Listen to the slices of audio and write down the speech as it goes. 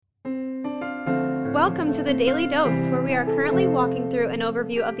Welcome to the Daily Dose, where we are currently walking through an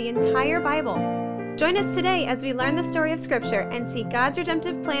overview of the entire Bible. Join us today as we learn the story of Scripture and see God's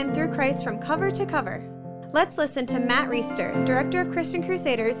redemptive plan through Christ from cover to cover. Let's listen to Matt Reisetter, Director of Christian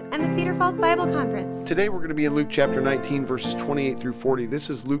Crusaders and the Cedar Falls Bible Conference. Today we're going to be in Luke chapter 19, verses 28 through 40. This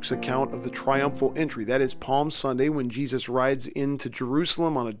is Luke's account of the triumphal entry. That is Palm Sunday, when Jesus rides into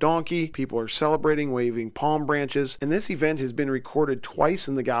Jerusalem on a donkey. People are celebrating, waving palm branches. And this event has been recorded twice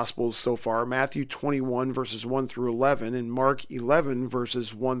in the Gospels so far. Matthew 21, verses 1 through 11, and Mark 11,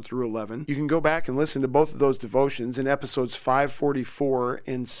 verses 1 through 11. You can go back and listen to both of those devotions in episodes 544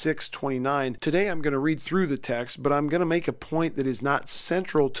 and 629. Today I'm going to read through the text, but I'm going to make a point that is not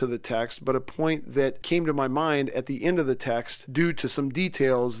central to the text, but a point that came to my mind at the end of the text due to some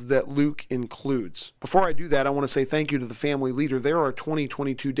details that Luke includes. Before I do that, I want to say thank you to the Family Leader. They're our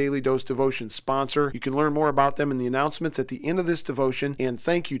 2022 Daily Dose Devotion sponsor. You can learn more about them in the announcements at the end of this devotion, and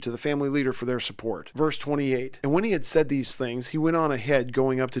thank you to the Family Leader for their support. Verse 28, and when he had said these things, he went on ahead,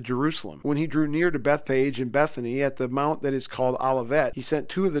 going up to Jerusalem. When he drew near to Bethphage and Bethany at the mount that is called Olivet, he sent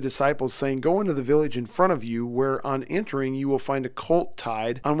two of the disciples, saying, Go into the village in front of you, where on entering you will find a colt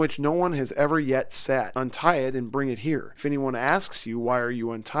tied, on which no one has ever yet sat. Untie it and bring it here. If anyone asks you, Why are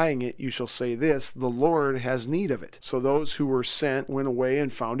you untying it? You shall say this, The Lord has need of it. So those who were sent went away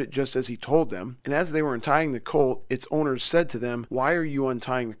and found it just as he told them. And as they were untying the colt, its owners said to them, Why are you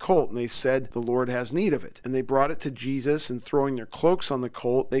untying the colt? And they said, The Lord has need of it. And they brought it to Jesus, and throwing their cloaks on the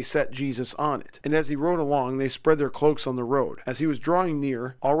colt, they set Jesus on it. And as he rode along, they spread their cloaks on the road. As he was drawing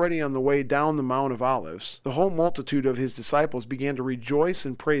near, already on the way down the Mount of Olives, the whole multitude of his disciples began to rejoice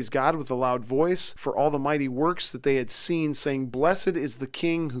and praise God with a loud voice for all the mighty works that they had seen, saying, Blessed is the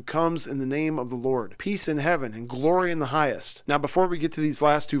King who comes in the name of the Lord. Peace in heaven and glory in the highest. Now, before we get to these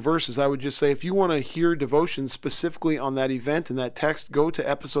last two verses, I would just say, if you want to hear devotions specifically on that event and that text, go to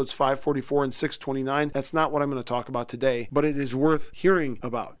episodes 544 and 629. That's not what I'm going to talk about today, but it is worth hearing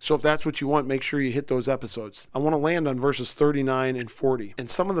about. So if that's what you want, make sure you hit those episodes. I want to land on verses 39 and 40. And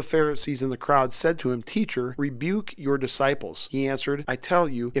some of the Pharisees in the crowd said to him, Teacher, rebuke your disciples. He answered, I tell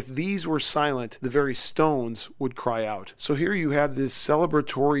you, if these were silent, the very stones would cry out. So here you have this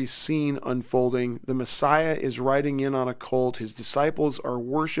celebratory scene unfolding. The Messiah is riding in on a colt. His disciples are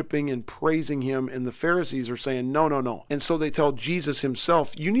worshiping and praising him, and the Pharisees are saying, no, no, no. And so they tell Jesus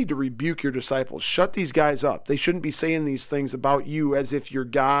himself, you need to rebuke your disciples. Shut these guys up. They shouldn't be saying these things about you as if you're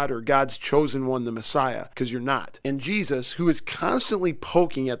God or God's chosen one, the Messiah, because you're not. And Jesus, who is constantly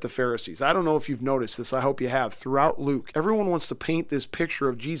poking at the Pharisees, I don't know if you've noticed this, I hope you have, throughout Luke, everyone wants to paint this picture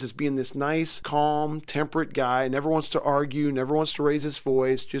of Jesus being this nice, calm, temperate guy, never wants to argue, never wants to raise his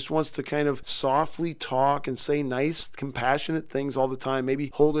voice, just wants to kind of softly talk and say nice, compassionate things all the time,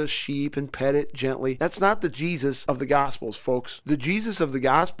 maybe hold a sheep and pet it gently. That's not the Jesus of the Gospels, folks. The Jesus of the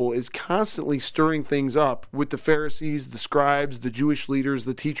Gospel is constantly stirring things up with the Pharisees, the scribes, the Jewish leaders,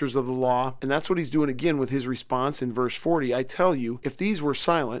 the teachers of the law, and that's what he's doing again with his response in verse 40. I tell you, if these were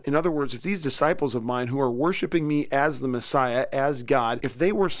silent, in other words, if these disciples of mine who are worshiping me as the Messiah, as God, if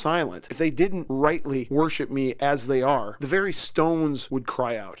they were silent, if they didn't rightly worship me as they are, the very stones would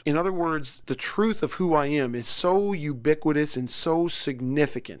cry out. In other words, the truth of who I am is so ubiquitous and so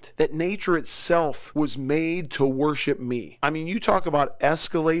significant that nature itself was made to worship me. I mean, you talk about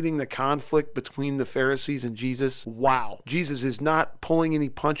escalating the conflict between the Pharisees and Jesus. Wow. Jesus is not pulling any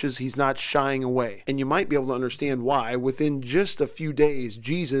punches. He's not shying away. And you might be able to understand why. Within just a few days,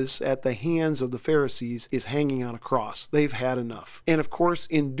 Jesus, at the hands of the Pharisees, is hanging on a cross. They've had enough. And of course,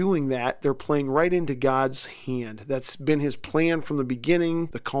 in doing that, they're playing right into God's hand. That's been his plan from the beginning,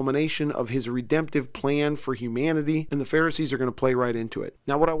 the culmination of his redemptive plan for humanity, and the Pharisees are going to play right into it.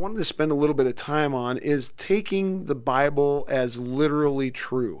 Now, what I wanted to spend a little bit of time on is taking the Bible as literally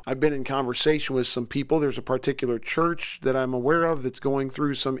true. I've been in conversation with some people. There's a particular church that I'm aware of that's going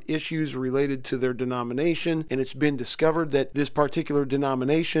through some issues related to their denomination, and it's been discovered that this particular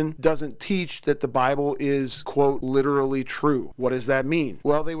denomination doesn't teach that the Bible is, quote, literally true. What does that mean?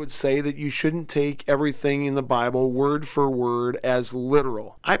 Well, they would say that you shouldn't take everything in the Bible word for word as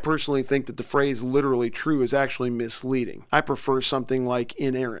literal. I personally think that the phrase literally true is actually misleading. I prefer something like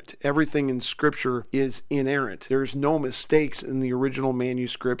inerrant. Everything in Scripture is inerrant. There's no mistakes in the original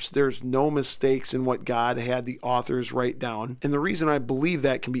manuscripts. There's no mistakes in what God had the authors write down. And the reason I believe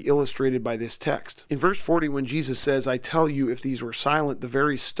that can be illustrated by this text. In verse 40, when Jesus says, I tell you, if these were silent, the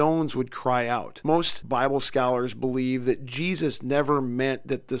very stones would cry out. out. Most Bible scholars believe that Jesus never meant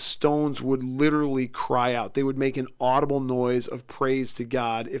that the stones would literally cry out. They would make an audible noise of praise to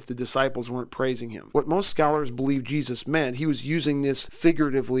God if the disciples weren't praising him. What most scholars believe Jesus meant, he was using this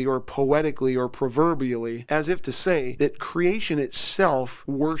figuratively or poetically or proverbially, as if to say that creation itself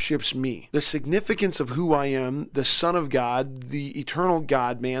worships me. The significance of who I am, the Son of God, the eternal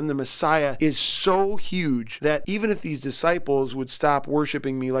God-man, the Messiah, is so huge that even if these disciples would stop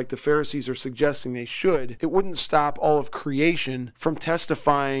worshiping me like the Pharisees are suggesting they should, it wouldn't stop all of creation from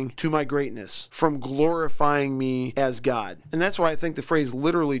testifying to my greatness, from glorifying me as God. And that's why I think the phrase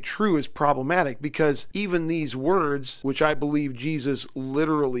literally true is problematic, because even these words, which I believe Jesus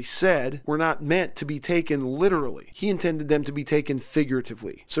literally said, were not meant to be taken literally. He intended them to be taken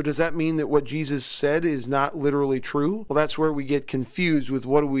figuratively. So does that mean that what Jesus said is not literally true? Well, that's where we get confused with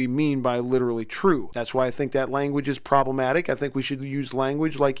what do we mean by literally true. That's why I think that language is problematic. I think we should use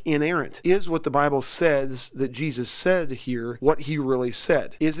language like inerrant. Is what the Bible says that Jesus said here what he really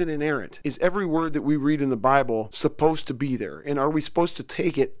said? Is it inerrant? Is every word that we read in the Bible supposed to be there? And are we supposed to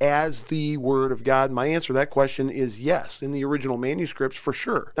take it as the Word of God? My answer to that question is yes, in the original manuscripts for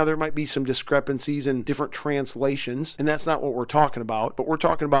sure. Now, there might be some discrepancies in different translations, and that's not what we're talking about, but we're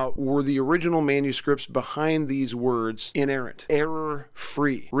talking about, were the original manuscripts behind these words inerrant,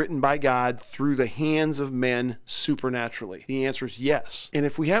 error-free, written by God through the hands of men supernaturally? The answer is yes. And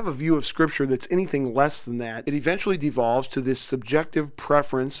if we have a view of Scripture that's anything less than that, it eventually devolves to this subjective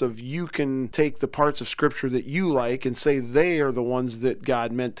preference of you can take the parts of Scripture that you like and say they are the ones that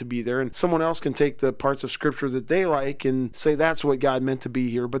God meant to be there, and someone else can take the parts of Scripture that they like and say that's what God meant to be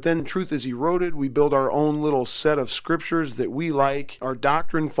here. But then truth is eroded. We build our own little set of Scriptures that we like. Our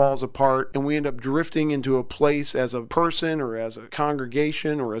doctrine falls apart, and we end up drifting into a place as a person or as a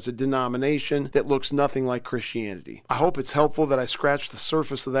congregation or as a denomination that looks nothing like Christianity. I hope it's helpful that I scratched the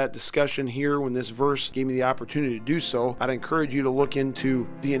surface of that discussion here when this verse gave me the opportunity to do so. I'd encourage you to look into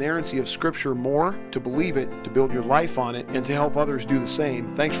the inerrancy of Scripture more, to believe it, to build your life on it, and to help others do the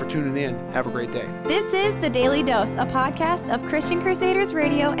same. Thanks for tuning in. Have a great day. This is The Daily Dose, a podcast of Christian Crusaders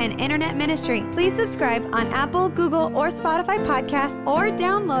Radio and Internet Ministry. Please subscribe on Apple, Google, or Spotify podcasts, or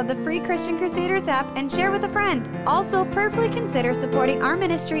download the free Christian Crusaders app and share with a friend. Also, prayerfully consider supporting our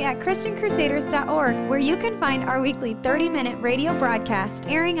ministry at ChristianCrusaders.org, where you can find our weekly 30-minute radio broadcast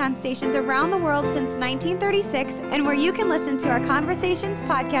airing on stations around the world since 1936, and where you can listen to our Conversations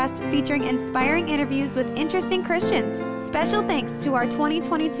podcast featuring inspiring interviews with interesting Christians. Special thanks to our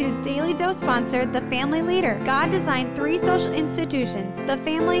 2022 Daily Dose sponsor, The Family Leader. God designed 3 social institutions: the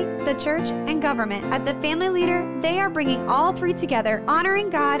family, the church, and government. At The Family Leader, they are bringing all 3 together, honoring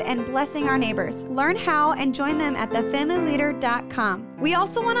God and blessing our neighbors. Learn how and join them at thefamilyleader.com. We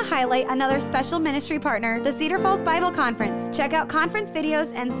also want to highlight another special ministry partner, the Cedar Falls Bible Conference. Check out conference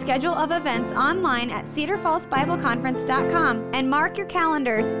videos and schedule of events online at cedarfallsbibleconference.com, and mark your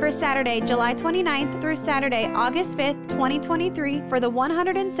calendars for Saturday, July 29th through Saturday, August 5th, 2023 for the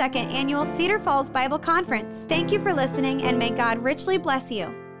 102nd Annual Cedar Falls Bible Conference. Thank you for listening, and may God richly bless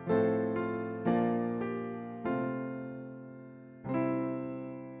you.